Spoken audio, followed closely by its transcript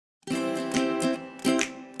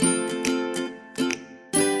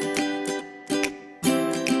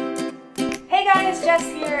Jess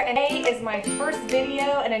here, and today is my first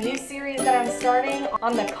video in a new series that I'm starting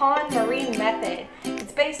on the KonMari method.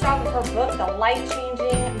 It's based off of her book, The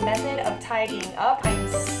Life-Changing Method of Tidying Up. I'm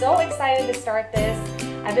so excited to start this.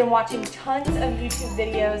 I've been watching tons of YouTube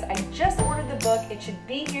videos. I just ordered the book. It should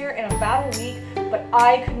be here in about a week, but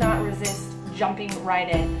I could not resist jumping right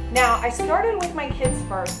in. Now, I started with my kids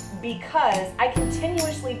first because I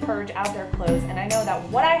continuously purge out their clothes, and I know that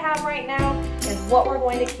what I have right now is what we're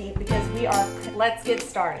going to keep because let's get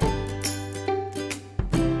started.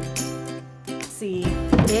 See,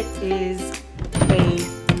 it is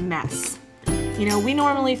a mess. You know, we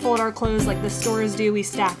normally fold our clothes like the stores do. We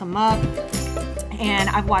stack them up. And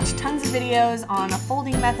I've watched tons of videos on a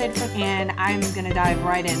folding method, and I'm gonna dive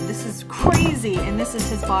right in. This is crazy, and this is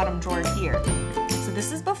his bottom drawer here. So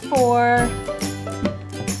this is before,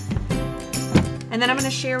 and then I'm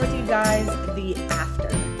gonna share with you guys the after.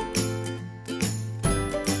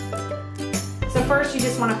 So first, you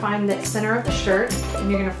just wanna find the center of the shirt,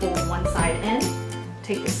 and you're gonna fold one side in,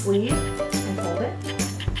 take the sleeve, and fold it.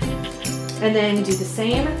 And then do the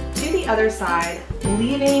same to the other side,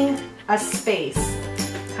 leaving a space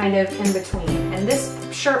kind of in between. And this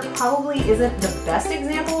shirt probably isn't the best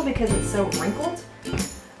example because it's so wrinkled,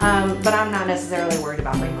 but I'm not necessarily worried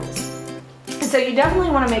about wrinkles. And so you definitely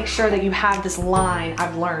want to make sure that you have this line,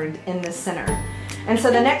 I've learned, in the center. And so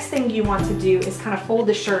the next thing you want to do is kind of fold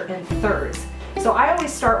the shirt in thirds. So I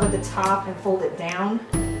always start with the top and fold it down.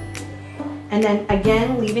 And then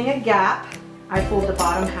again, leaving a gap, I fold the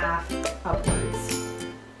bottom half upwards.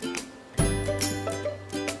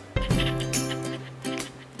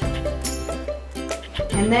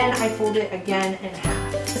 And then I fold it again in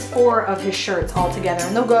half. There's 4 of his shirts all together,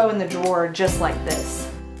 and they'll go in the drawer just like this.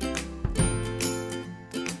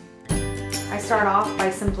 I start off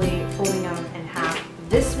by simply folding them in half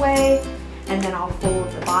this way, and then I'll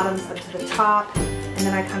fold the bottoms up to the top, and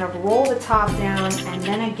then I kind of roll the top down, and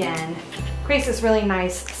then again, creates this really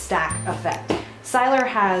nice stack effect. Siler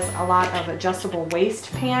has a lot of adjustable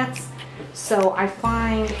waist pants, so I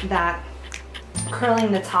find that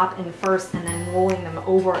curling the top in first and then rolling them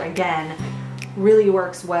over again really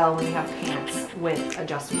works well when you have pants with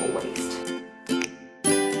adjustable waist.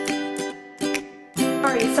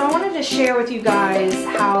 Alright, so I wanted to share with you guys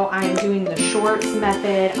how I'm doing the shorts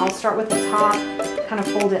method. I'll start with the top, kind of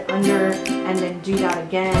fold it under, and then do that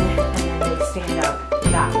again, and then they stand up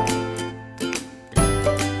that way.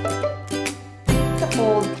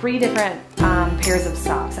 Fold 3 different pairs of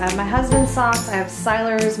socks. I have my husband's socks, I have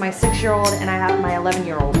Siler's, my 6-year-old, and I have my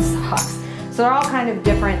 11-year-old socks. So they're all kind of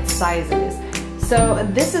different sizes. So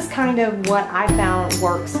this is kind of what I found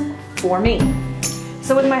works for me.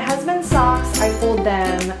 So with my husband's socks, I fold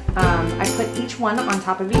them, I put each one on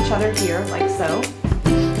top of each other here, like so.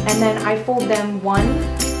 And then I fold them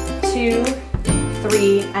 1, 2,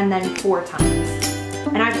 3, and then 4 times.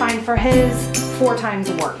 And I find for his, 4 times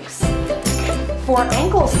works. For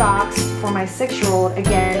ankle socks, for my 6-year-old,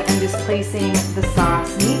 again, I'm just placing the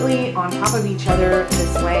socks neatly on top of each other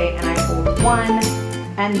this way, and I fold 1,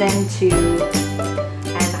 and then 2,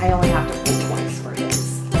 and I only have to fold twice for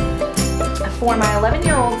his. For my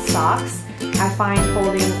 11-year-old socks, I find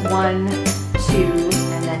folding 1, 2,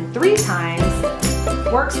 and then 3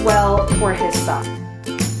 times works well for his socks.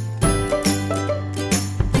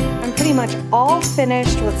 Pretty much all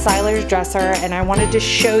finished with Siler's dresser, and I wanted to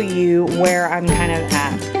show you where I'm kind of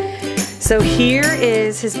at. So here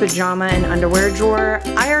is his pajama and underwear drawer.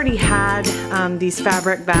 I already had these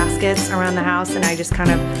fabric baskets around the house, and I just kind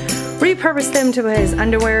of repurposed them to put his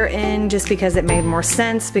underwear in just because it made more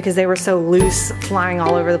sense, because they were so loose, flying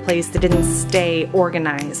all over the place, they didn't stay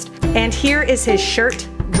organized. And here is his shirt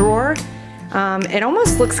drawer. It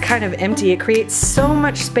almost looks kind of empty. It creates so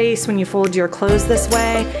much space when you fold your clothes this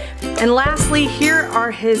way. And lastly, here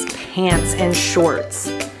are his pants and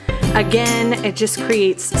shorts. Again, it just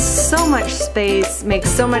creates so much space, makes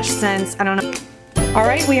so much sense. I don't know.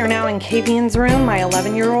 Alright, we are now in Kavian's room, my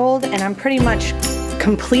 11-year-old, and I'm pretty much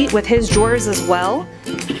complete with his drawers as well.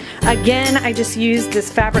 Again, I just used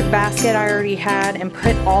this fabric basket I already had and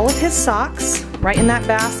put all of his socks right in that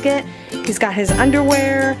basket. He's got his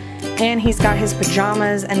underwear, and he's got his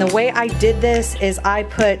pajamas, and the way I did this is I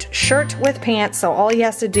put shirt with pants, so all he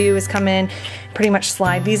has to do is come in, pretty much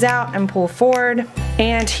slide these out and pull forward.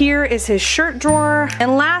 And here is his shirt drawer,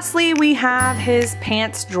 and lastly we have his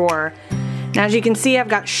pants drawer. Now as you can see, I've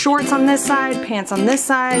got shorts on this side, pants on this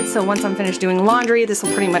side, so once I'm finished doing laundry, this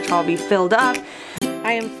will pretty much all be filled up.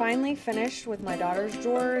 I am finally finished with my daughter's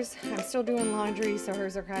drawers. I'm still doing laundry, so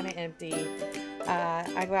hers are kind of empty.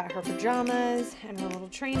 I got her pajamas and her little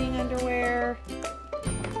training underwear.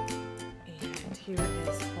 And here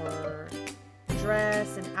is her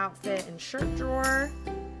dress and outfit and shirt drawer.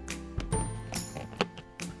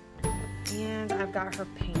 And I've got her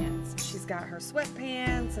pants. She's got her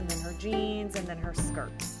sweatpants and then her jeans and then her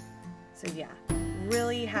skirts. So yeah,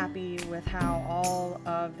 really happy with how all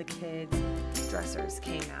of the kids' dressers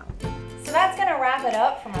came out. So that's gonna wrap it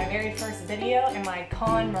up for my very first video in my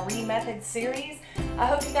KonMari method series. I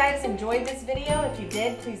hope you guys enjoyed this video. If you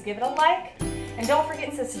did, please give it a like. And don't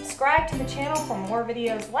forget to subscribe to the channel for more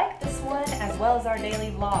videos like this one, as well as our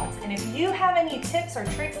daily vlogs. And if you have any tips or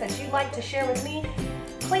tricks that you'd like to share with me,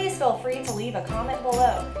 please feel free to leave a comment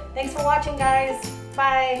below. Thanks for watching, guys.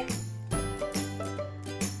 Bye.